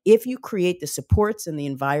on if you create the supports and the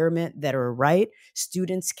environment that are right,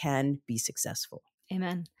 students can be successful.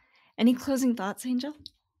 Amen. Any closing thoughts, Angel?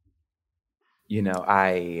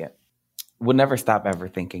 I will never stop ever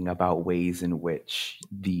thinking about ways in which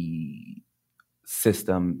the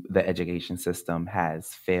education system has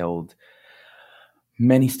failed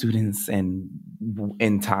many students, and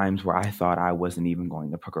in times where I thought I wasn't even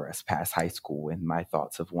going to progress past high school and my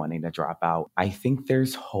thoughts of wanting to drop out. I think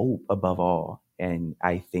there's hope above all. And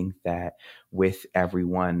I think that with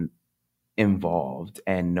everyone involved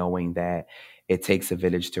and knowing that it takes a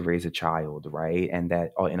village to raise a child, right? And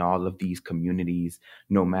that in all of these communities,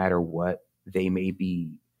 no matter what they may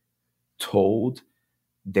be told,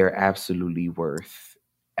 they're absolutely worth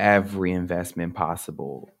every investment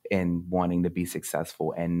possible in wanting to be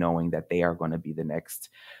successful and knowing that they are going to be the next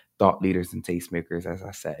thought leaders and tastemakers, as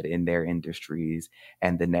I said, in their industries,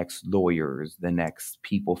 and the next lawyers, the next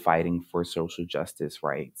people fighting for social justice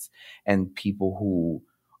rights, and people who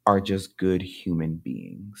are just good human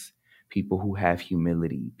beings, people who have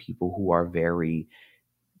humility, people who are very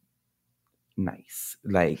nice.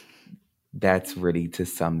 That's really to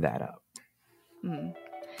sum that up. Mm.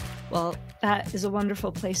 Well, that is a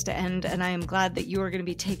wonderful place to end, and I am glad that you are going to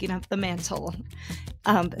be taking up the mantle.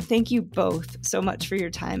 Thank you both so much for your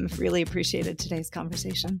time. Really appreciated today's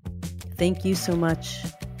conversation. Thank you so much.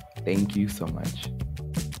 Thank you so much.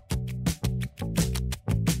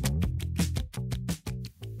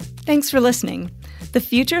 Thanks for listening. The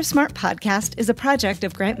Future of Smart podcast is a project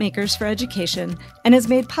of Grant Makers for Education and is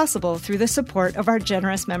made possible through the support of our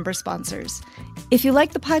generous member sponsors. If you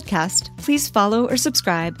like the podcast, please follow or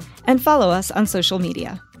subscribe and follow us on social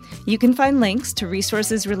media. You can find links to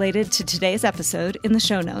resources related to today's episode in the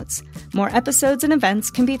show notes. More episodes and events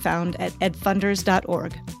can be found at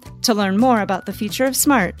edfunders.org. To learn more about the future of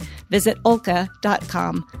smart, visit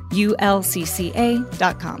ulcca.com, ulcca.com.